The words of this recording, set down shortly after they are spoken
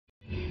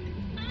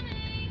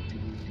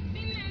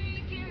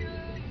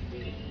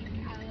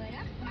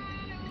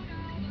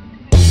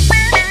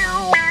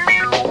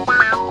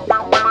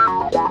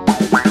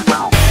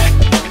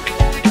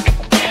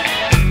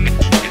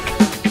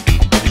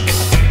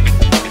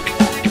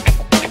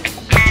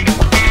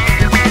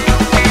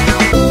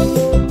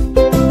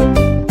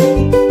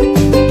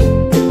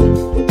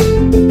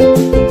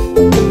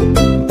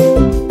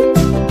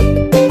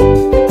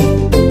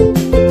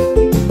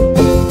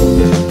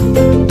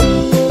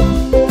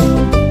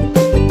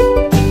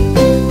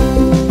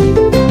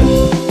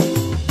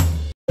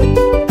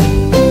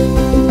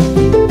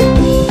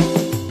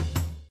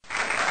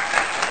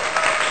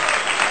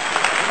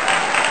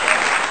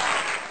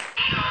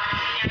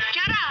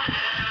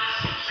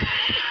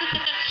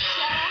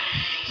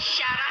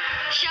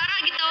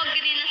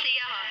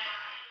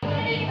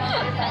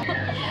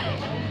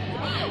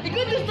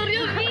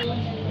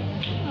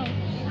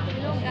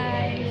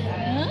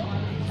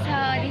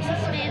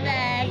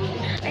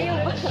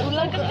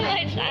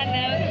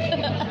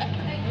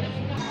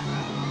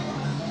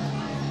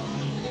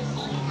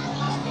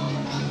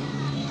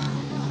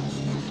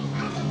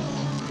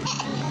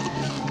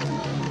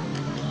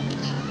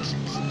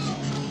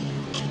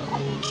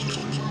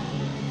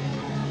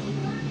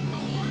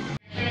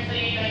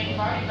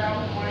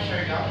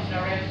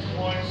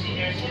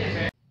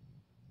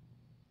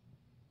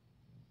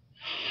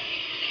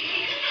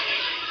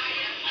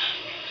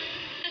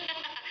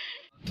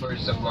For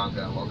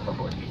Zamboanga, welcome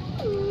aboard.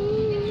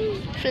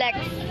 Flex.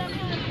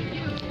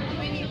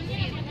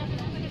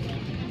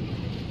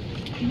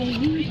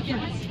 Maybe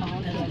just all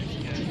of us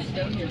to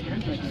stow your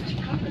privilege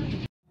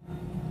properly.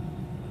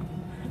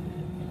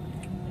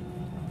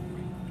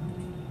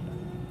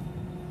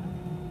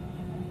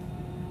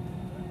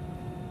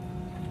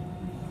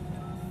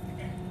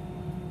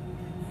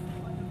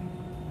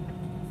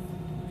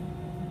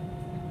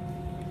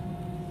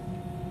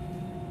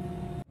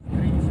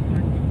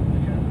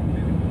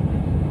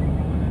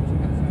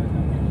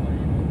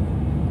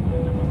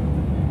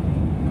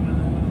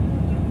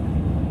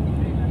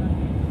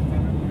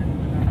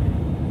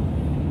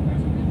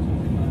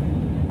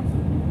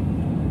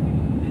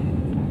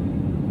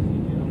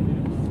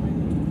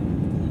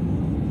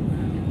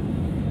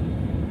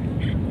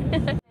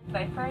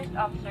 By First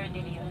Officer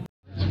Dilion.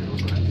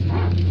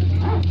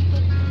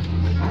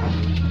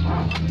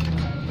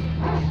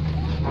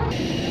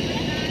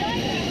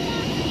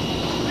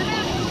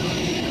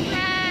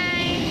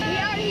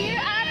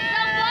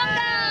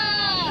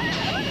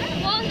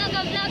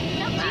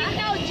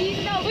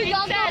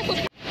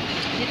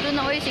 Dito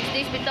na oy, 6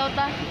 days bitaw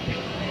ta.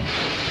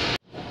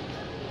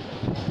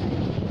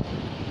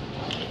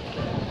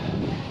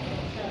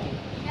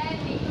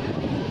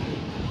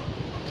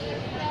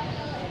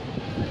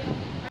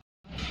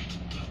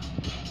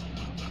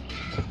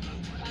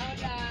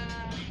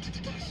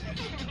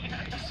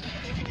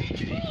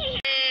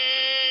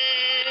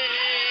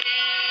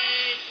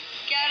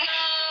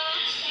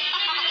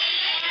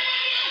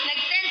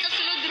 Nag-10 sa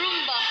sulod room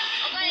ba?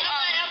 Okay.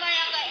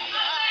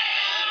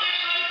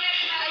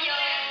 Ayo.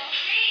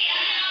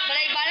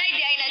 Balay-balay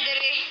di ay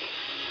nadiri.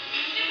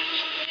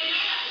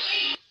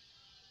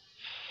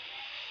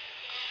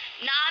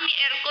 Naami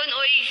aircon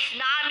oy,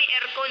 naami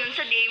aircon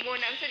sa demo,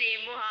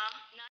 ha.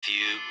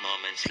 Few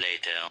moments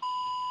later.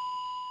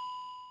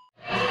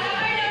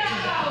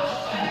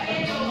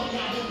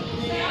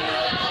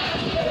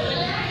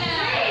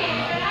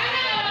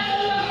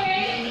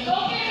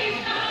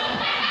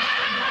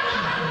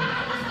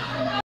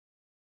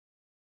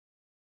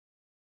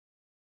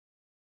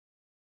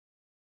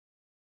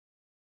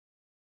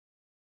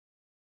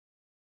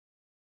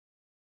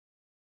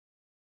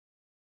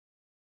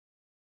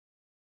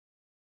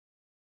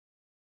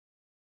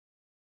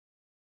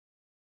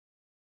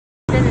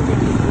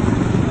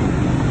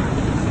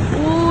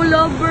 Ooh,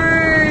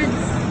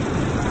 lovebirds!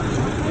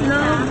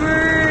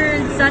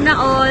 Lovebirds!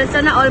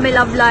 Sana all may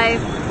love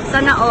life.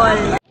 Sana all.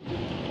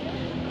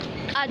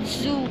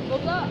 AdZU.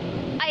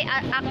 Ay,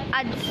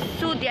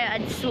 AdZU.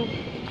 AdZU.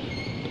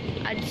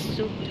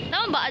 AdZU.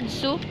 Tama ba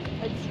AdZU?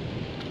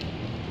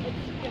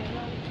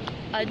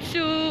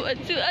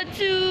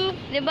 AdZU.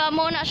 Diba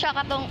mo na siya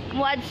katong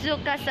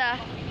AdZU ka sa...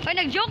 Ay,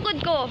 nag-joke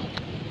ko.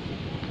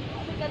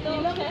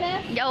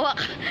 Jawak.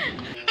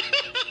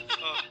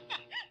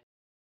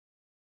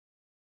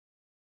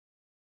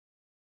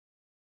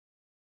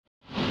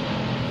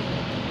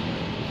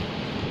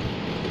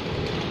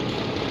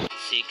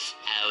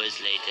 Hours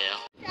later.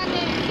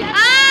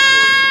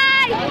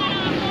 Ay!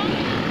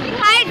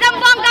 Hi,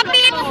 Zamboanga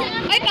Peeps!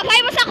 Ay, pag-hi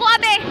mo sa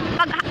kuwabe.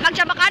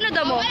 Pag-Chabacano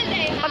daw mo.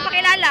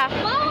 Pagpakilala.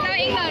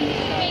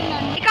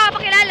 Ikaw,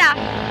 pakilala.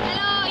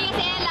 Hello, yung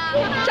si Ella.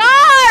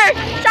 Char!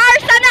 Char,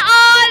 sana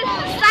all!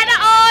 Sana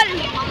all!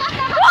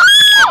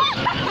 Woo!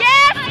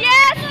 Yes!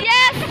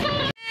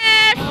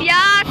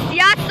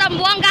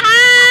 Zamboanga,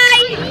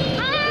 hi!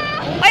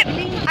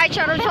 Ay,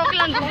 charo, joke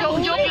lang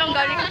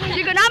galing.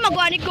 Hindi ka na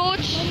magawa ni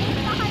Coach.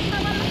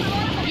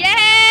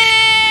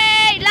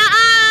 Yay!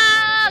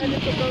 Laang!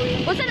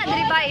 Unsa na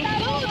diri bay?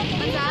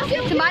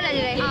 Semana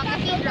dire.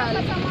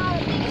 Cathedral.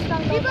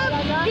 Diba,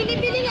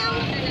 binibili niya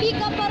ang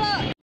pika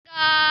para...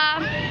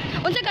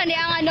 Unsa gani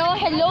ang ano?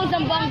 Hello,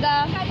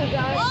 Zamboanga.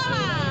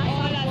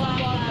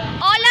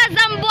 Hola,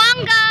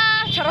 Zamboanga!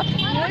 Charot.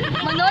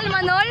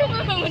 Manol.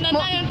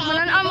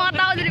 Manan ang mga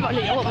tao diri ba?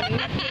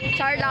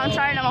 Char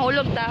lang,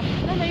 mahulog ta.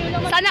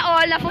 Sana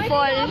all na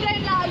fall.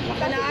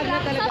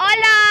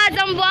 Hola,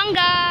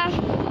 Zamboanga.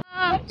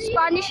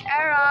 Spanish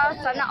era,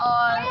 sana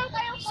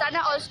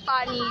all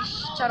Spanish.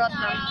 Charot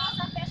lang.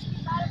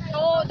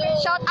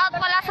 Shout out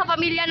pala sa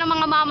pamilya ng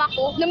mga mama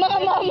ko.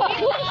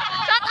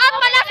 Shout out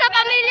pala sa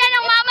pamilya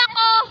ng mama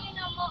ko.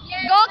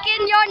 Go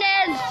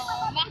Quinones.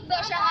 Makdo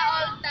siya nga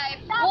all time.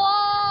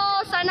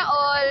 Wow, sana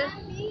all.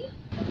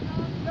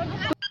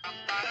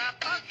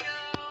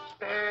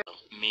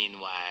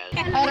 Meanwhile.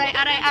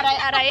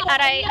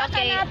 Aray.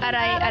 Okay,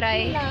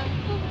 aray.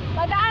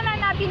 Padaanan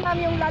natin ma'am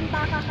yung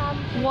Lantaka Camp.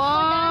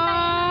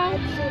 Wow.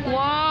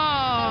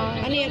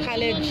 Ano yung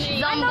college?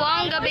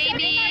 Zamboanga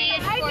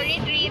babies. For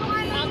retreat.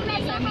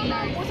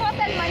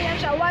 Hotel man yan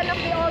siya. One of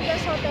the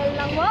oldest hotel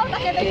lang. Wow,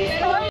 takita yung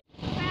story.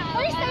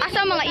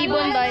 Asa mga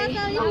ibon bay?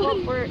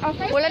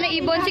 Wala na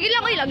ibon. Sige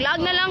lang koy, laglag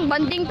na lang.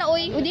 Banding ta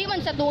oy. Udi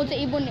man sa tuod sa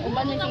ibon.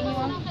 Uban man sa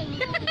inyo.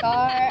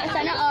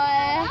 Sana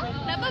all.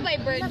 ba by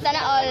bird?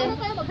 Sana all.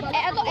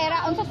 Eh, ato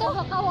era. Unsa to?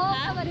 Ato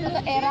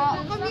era.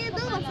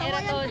 Era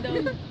todo.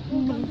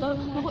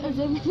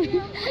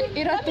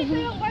 Era todo.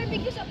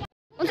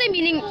 Unsay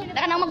meaning?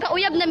 Kanang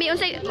magkauyab na mi.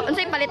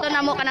 Unsay palito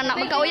na mo kanang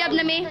magkauyab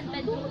na mi.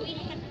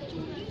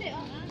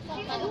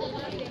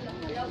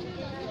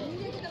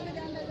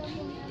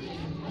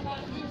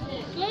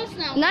 Close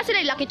na. Na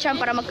sila lucky charm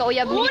para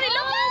magkauyab ni.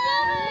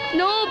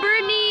 No,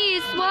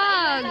 Bernice,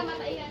 wag.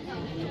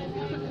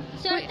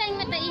 Short time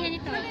mataihan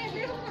ito.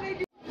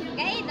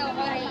 Kaya daw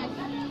ko rin.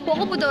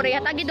 Kuko po daw rin,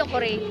 hatagi daw ko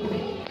rin.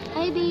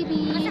 Hi,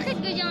 baby. Masakit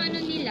ko yung ano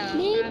nila.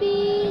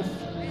 Babies.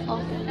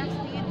 Oh.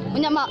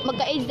 Unya,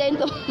 magka-AIDS din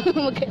to.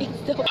 Magka-AIDS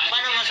daw.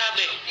 Paano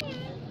masabi?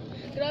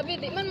 Grabe,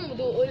 di man mo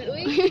duol,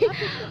 uy.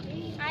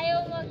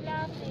 Ayaw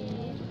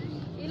maglapit.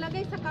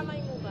 Ilagay sa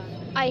kamay mo ba?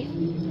 Ay,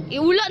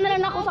 iula na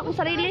lang ako sa akong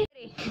sarili.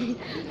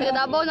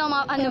 Nagadabaw ng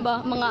mga, ano ba,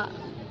 mga...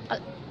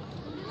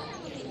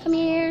 Come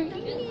here.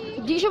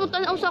 Di siya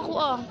matanaw sa ako,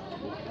 ah.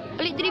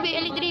 Alit diri,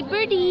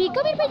 birdie.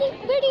 Come here,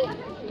 birdie.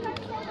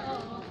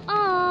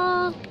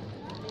 Ah.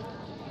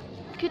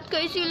 Cute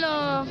kayo sila.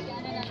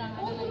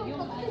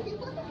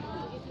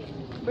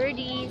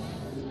 Birdies.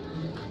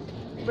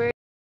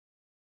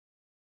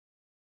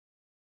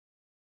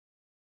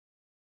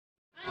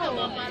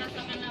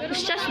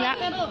 Just na.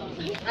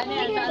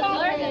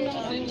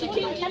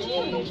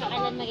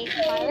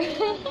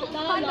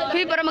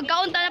 Hoy, para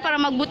magkaunta na, para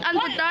magbutan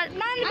po ta.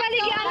 Nani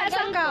baligyan na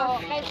sa ka.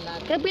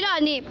 Kaya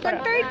pila ni?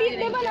 Para... 30,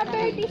 di ba na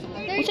 30?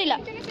 Kung sila?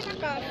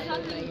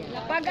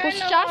 Pag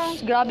Pusyas?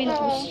 Grabe na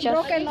pusyas.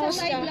 broken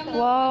nose siya.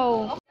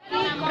 Wow.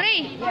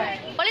 Ray,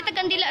 palit ang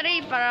kandila,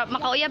 Ray, para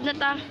makauyab na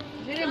ta.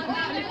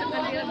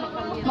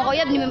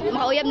 Makauyab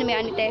ni may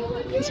anite.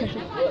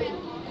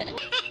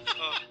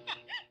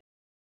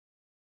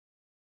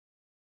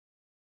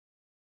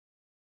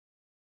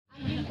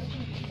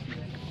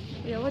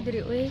 Yawa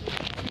diri oy.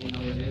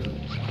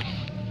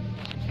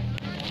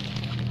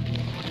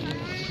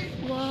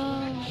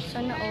 Wow,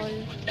 sana all.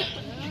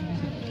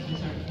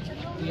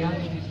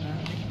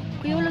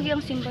 Kuya lagi ang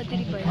simba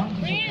diri ba?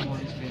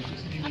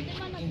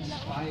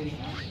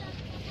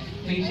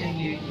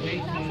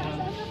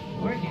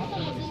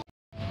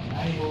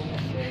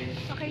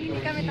 Okay,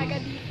 hindi kami taga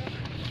dito.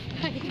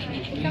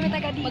 Hindi kami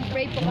taga dito.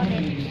 Mag-pray po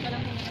kami.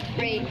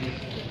 Pray.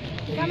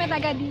 Hindi kami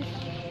taga dito.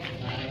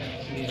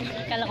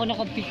 Kala ko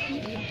nakapi.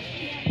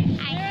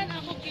 Meron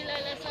ako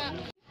kilala sa...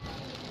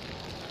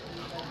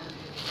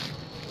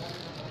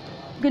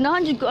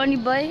 Ganahan jud ko ani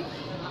bay.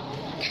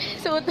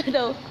 Suot na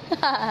daw.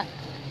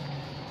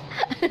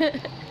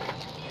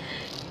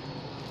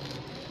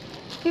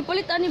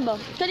 Kipulit ani ba?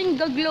 Kaning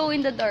gaglow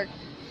in the dark.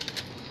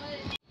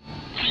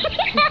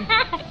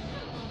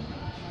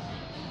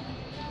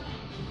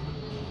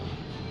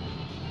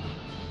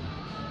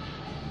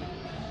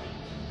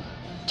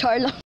 Char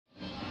lang.